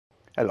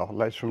Hello,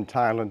 Les from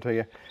Thailand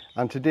here,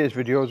 and today's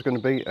video is going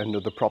to be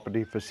another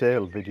property for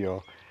sale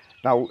video.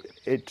 Now,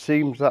 it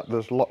seems that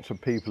there's lots of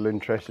people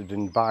interested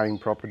in buying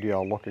property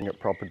or looking at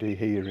property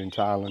here in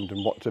Thailand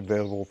and what's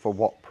available for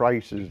what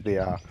prices they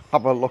are.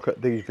 Have a look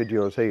at these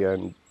videos here,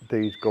 and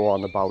these go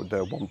on about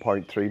the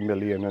 1.3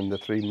 million and the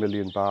 3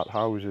 million baht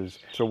houses.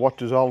 So what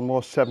does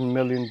almost 7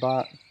 million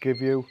baht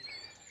give you?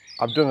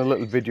 I've done a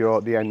little video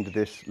at the end of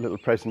this little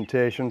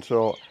presentation,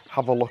 so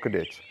have a look at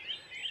it.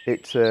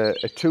 It's a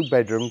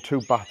 2-bedroom,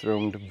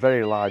 2-bathroom,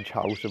 very large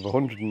house of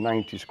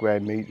 190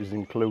 square metres,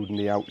 including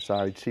the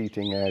outside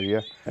seating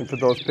area. And for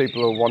those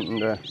people who are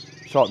wanting a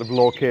sort of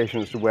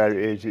location as to where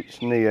it is,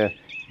 it's near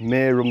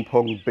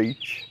Merumpung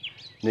Beach,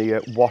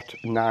 near Wat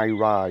Nai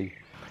Rai.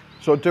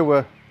 So do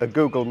a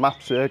Google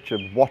map search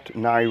of Wat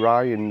Nai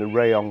Rai in the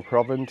Rayong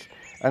province,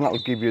 and that'll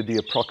give you the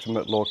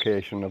approximate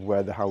location of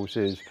where the house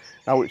is.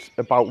 Now, it's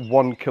about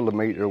 1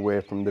 kilometre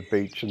away from the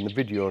beach, and the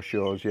video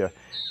shows you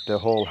the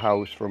whole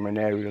house from an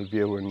aerial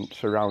view and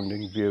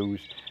surrounding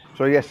views.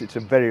 So yes, it's a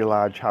very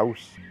large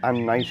house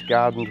and nice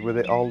gardens with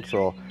it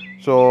also.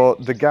 So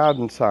the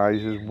garden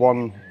size is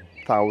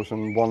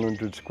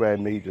 1,100 square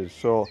metres.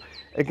 So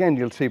again,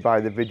 you'll see by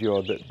the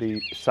video that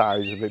the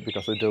size of it,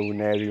 because I do an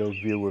aerial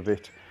view of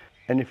it.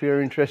 And if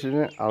you're interested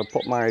in it, I'll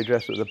put my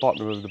address at the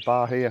bottom of the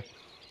bar here,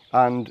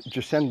 and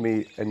just send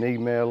me an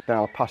email, then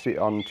I'll pass it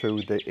on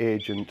to the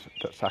agent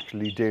that's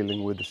actually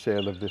dealing with the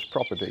sale of this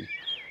property.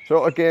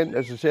 So again,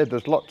 as I said,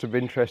 there's lots of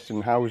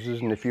interesting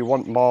houses, and if you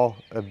want more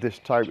of this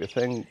type of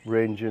thing,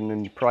 ranging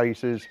in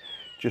prices,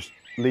 just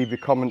leave your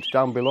comments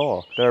down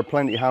below. There are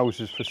plenty of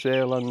houses for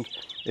sale, and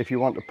if you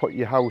want to put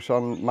your house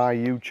on my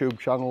YouTube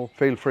channel,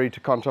 feel free to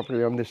contact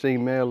me on this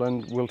email,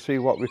 and we'll see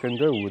what we can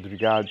do with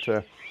regard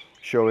to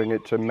showing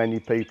it to many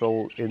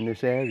people in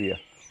this area.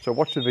 So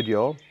watch the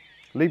video.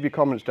 Leave your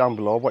comments down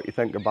below what you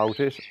think about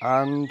it,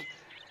 and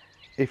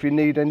if you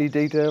need any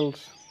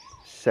details,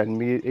 send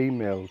me an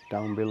email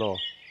down below.